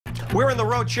We're in the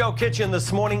Rhode Show kitchen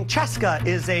this morning. Chaska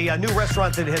is a new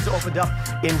restaurant that has opened up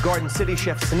in Garden City.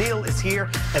 Chef Sunil is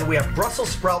here, and we have Brussels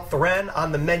sprout thuran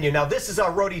on the menu. Now, this is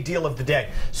our roadie deal of the day.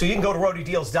 So you can go to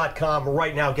roadiedeals.com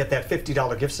right now, get that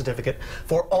 $50 gift certificate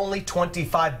for only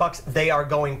 $25. They are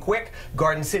going quick.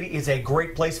 Garden City is a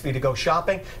great place for you to go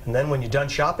shopping. And then when you're done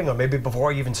shopping, or maybe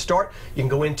before you even start, you can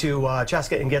go into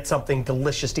Chaska and get something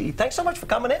delicious to eat. Thanks so much for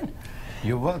coming in.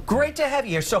 You're welcome. Great to have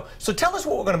you here. So tell us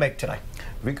what we're going to make today.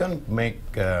 We're going to make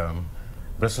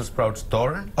Brussels sprouts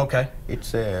thoran. Okay.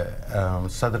 It's a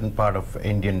southern part of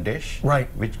Indian dish. Right.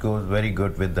 Which goes very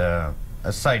good with a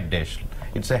side dish.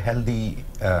 It's a healthy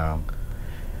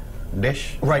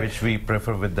dish. Right. Which we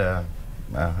prefer with the,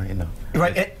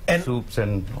 right. And soups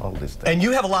and all this stuff. And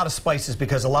you have a lot of spices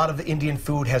because a lot of the Indian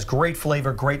food has great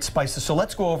flavor, great spices. So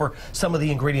let's go over some of the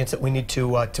ingredients that we need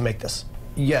to make this.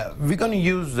 Yeah, we're going to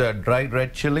use dried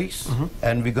red chilies,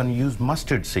 and we're going to use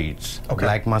mustard seeds,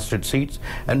 black mustard seeds,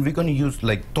 and we're going to use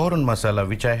like thoran masala,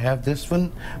 which I have this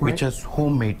one, which is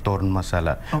homemade thoran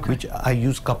masala, which I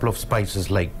use couple of spices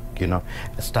like,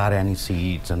 star anise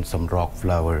seeds and some rock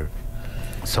flour,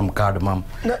 some cardamom.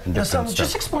 Now,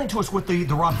 just explain to us what the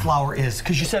rock flour is,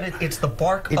 because you said it's the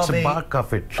bark of a... It's a bark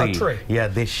of a tree. Yeah,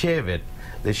 they shave it.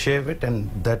 They shave it,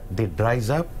 and that it dries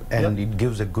up, and it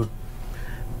gives a good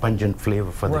pungent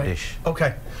flavor for the dish.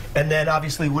 Okay. And then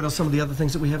obviously, what are some of the other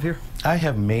things that we have here? I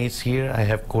have maize here, I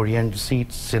have coriander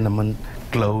seeds, cinnamon,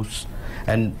 cloves,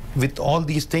 and with all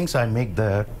these things I make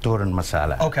the thoran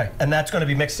masala. Okay, and that's going to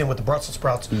be mixed in with the Brussels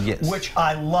sprouts, which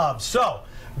I love. So,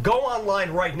 go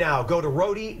online right now, go to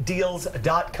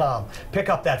roadiedeals.com, pick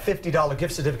up that $50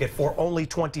 gift certificate for only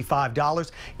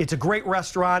 $25. It's a great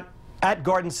restaurant at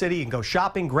Garden City. You can go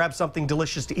shopping, grab something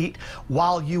delicious to eat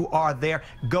while you are there.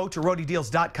 Go to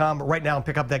roadiedeals.com right now and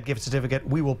pick up that gift certificate.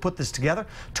 We will put this together.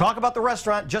 Talk about the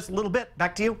restaurant just a little bit.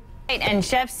 Back to you. And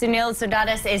Chef Sunil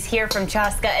Sodatis is here from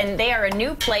Chaska, and they are a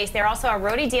new place. They're also a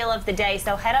roadie deal of the day,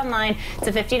 so head online. It's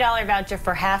a $50 voucher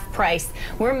for half price.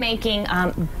 We're making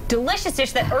delicious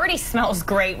dish that already smells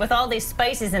great with all these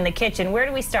spices in the kitchen. Where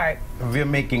do we start? We're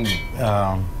making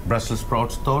Brussels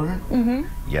sprouts thoran,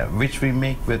 yeah, which we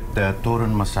make with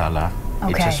thoran masala.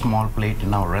 It's a small plate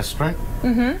in our restaurant.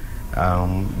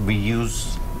 We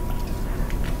use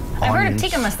I've heard of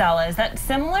tikka masala. Is that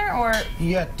similar, or?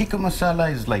 Yeah, tikka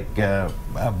masala is like a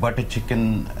butter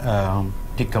chicken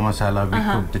tikka masala. We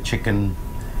cook the chicken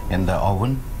in the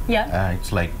oven. Yeah.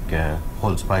 It's like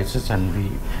whole spices, and we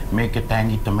make a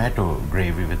tangy tomato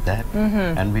gravy with that,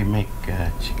 and we make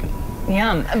chicken.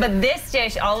 Yum. But this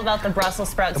dish, all about the Brussels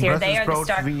sprouts here. They are the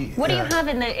star. What do you have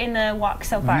in the wok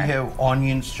so far? We have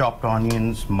onions, chopped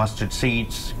onions, mustard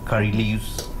seeds, curry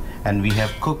leaves, and we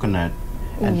have coconut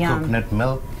and coconut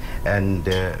milk. And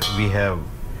we have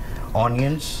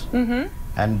onions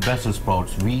and Brussels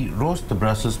sprouts. We roast the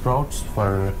Brussels sprouts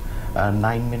for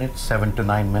 9 minutes, 7 to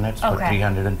 9 minutes for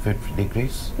 350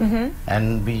 degrees.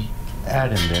 And we add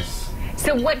in this.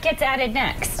 So what gets added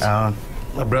next?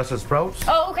 The Brussels sprouts.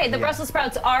 Oh, okay. The Brussels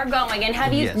sprouts are going. And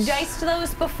have you diced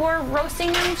those before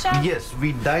roasting them, Chef? Yes,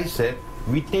 we dice it.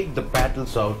 We take the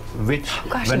petals out, which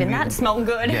didn't that smell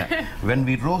good? Yeah, when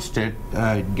we roast it,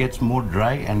 it gets more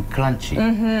dry and crunchy,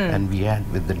 and we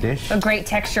add with the dish. A great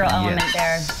textural element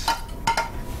there.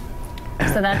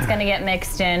 So that's going to get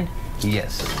mixed in.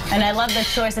 Yes. And I love the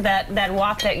choice of that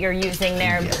wok that you're using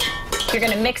there. If you're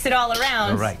going to mix it all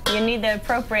around, you need the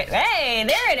appropriate... Hey,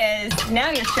 there it is. Now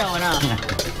you're showing up.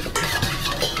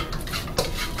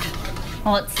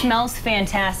 Well, it smells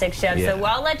fantastic, Chef. So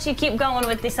I'll let you keep going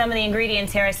with some of the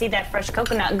ingredients here. I see that fresh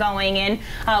coconut going in.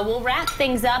 We'll wrap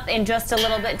things up in just a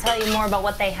little bit, tell you more about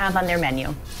what they have on their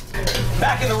menu.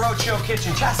 Back in the Rhode Show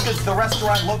kitchen, Chaska's the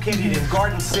restaurant located in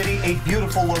Garden City, a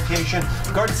beautiful location.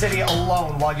 Garden City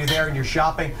alone, while you're there and you're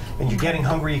shopping and you're getting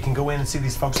hungry, you can go in and see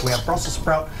these folks. We have Brussels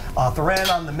sprout thoran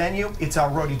on the menu. It's our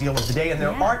roadie deal of the day, and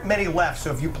there aren't many left,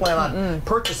 so if you plan on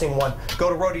purchasing one, go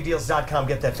to roadiedeals.com,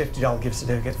 get that $50 gift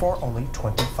certificate for only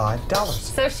 $25.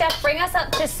 So, Chef, bring us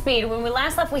up to speed. When we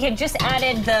last left, we had just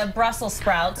added the Brussels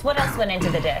sprouts. What else went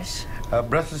into the dish?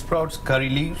 Brussels sprouts, curry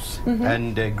leaves,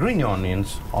 and green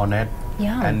onions on it,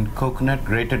 and coconut,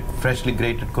 freshly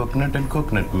grated coconut and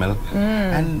coconut milk.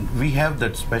 And we have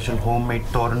that special homemade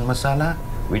thoran masala,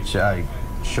 which I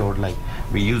showed, like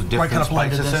we use different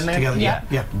spices in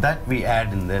it. That we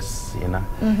add in this,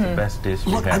 the best dish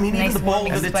we have. I mean, even the bowl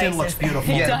that it's in looks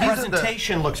beautiful. The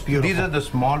presentation looks beautiful. These are the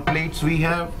small plates we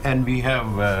have, and we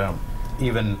have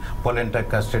even polenta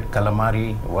custard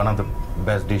calamari, one of the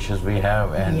best dishes we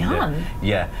have. And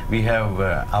yeah, we have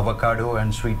avocado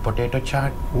and sweet potato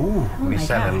chaat. Ooh, we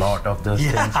sell a lot of those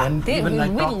things. And we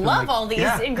love all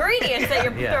these ingredients that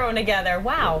you're throwing together.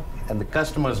 Wow. and the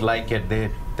customers like it. They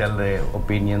tell their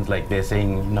opinions, like they're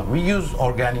saying, no, we use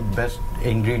organic best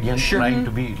ingredients, trying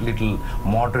to be little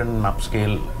modern,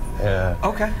 upscale.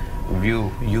 Okay.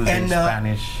 View using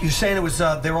Spanish. You're saying it was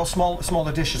they're all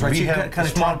smaller dishes, right? We so have kind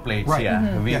of small plates, right.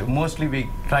 yeah. Mostly we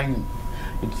try.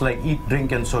 It's like eat,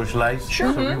 drink, and socialize.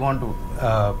 Sure. So we want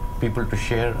to people to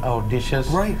share our dishes.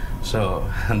 Right. So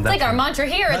it's like our mantra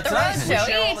here at the Rhode Show.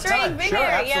 Eat, drink, be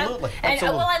merry. Absolutely. And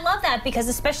well, I love that because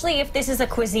especially if this is a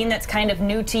cuisine that's kind of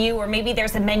new to you, or maybe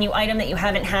there's a menu item that you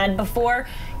haven't had before,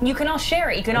 you can all share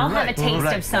it. You can all have a taste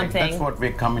of something. That's what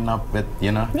we're coming up with,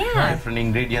 you know. Yeah. Different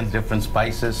ingredients, different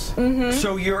spices.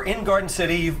 So you're in Garden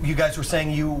City. You guys were saying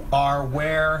you are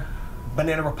where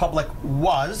Banana Republic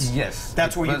was. Yes.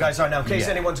 That's where you guys are now. In case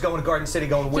anyone's going to Garden City,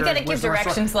 going where? You gotta give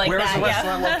directions like where's that. Where's the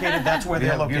restaurant located? That's where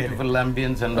they're located. Beautiful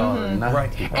ambience and all.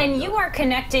 Right. And you are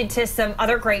connected to some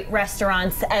other great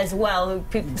restaurants as well,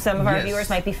 who some of our viewers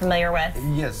might be familiar with.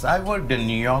 Yes, I worked in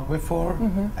New York before,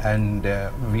 and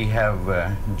we have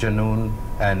Janoon,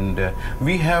 and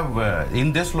we have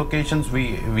in these locations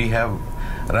we have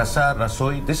Rasa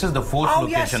Rasoi. This is the fourth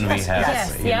location we have.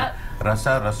 Yes, yeah.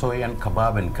 Rasa Rasoi and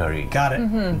Kebab and Curry. Got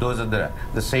it. Those are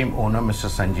the same owner, Mr.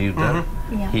 Sanjeev.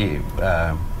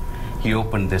 He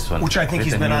opened this one, which I think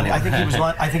he's been on. I think he was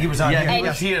on. I think he was on. Yeah, here. he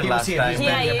was here last time.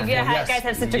 Yeah, you guys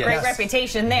have such a great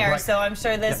reputation there, so I'm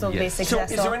sure this will be successful.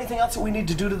 So, is there anything else that we need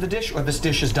to do to the dish, or this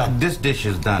dish is done? This dish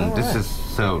is done. This is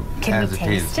so as it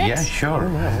is. Yeah, sure.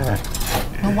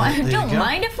 Don't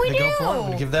mind if we do. I'm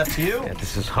gonna give that to you. Yeah,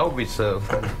 this is how we serve.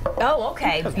 Oh,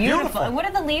 okay. Beautiful. And what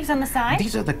are the leaves on the side?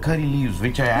 These are the curry leaves,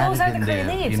 which I added Those are the in curry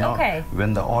there. leaves. You know, okay.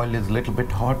 When the oil is a little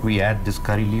bit hot, we add this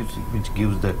curry leaves, which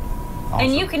gives the. Awesome.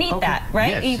 And you can eat that, right?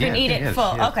 Yes, you can eat it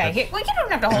full. Yes, okay. Here, well, you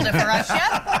don't have to hold it for us,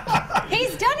 Chef.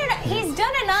 He's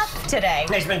done enough today.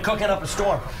 He's been cooking up a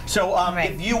storm. So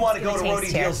if you want to go to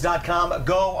RhodeDeals.com,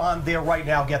 go on there right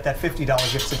now. Get that $50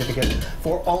 gift certificate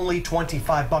for only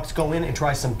 $25. Go in and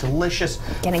try some delicious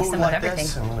food like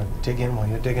this. I'm going to dig in while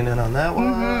you're digging in on that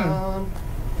one.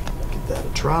 Give that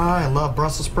a try. I love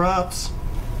Brussels sprouts.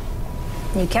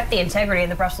 You kept the integrity of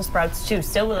the Brussels sprouts too,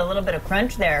 still with a little bit of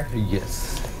crunch there.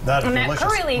 Yes. That is and delicious.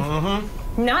 That curry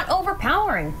leaf, not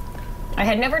overpowering. I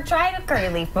had never tried a curry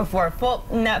leaf before,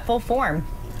 in that full form.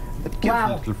 It gives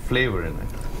a little flavor in it.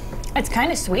 It's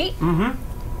kind of sweet.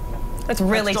 It's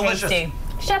really tasty.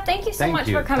 Chef, thank you so much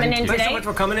for coming in today. Thanks so much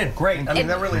for coming in. Great. I mean,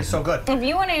 that really is so good. If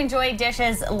you want to enjoy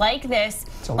dishes like this,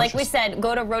 like we said,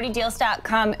 go to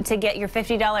RhodeDeals.com to get your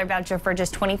 $50 voucher for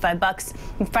just $25.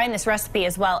 You can find this recipe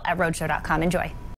as well at RhodeShow.com. Enjoy.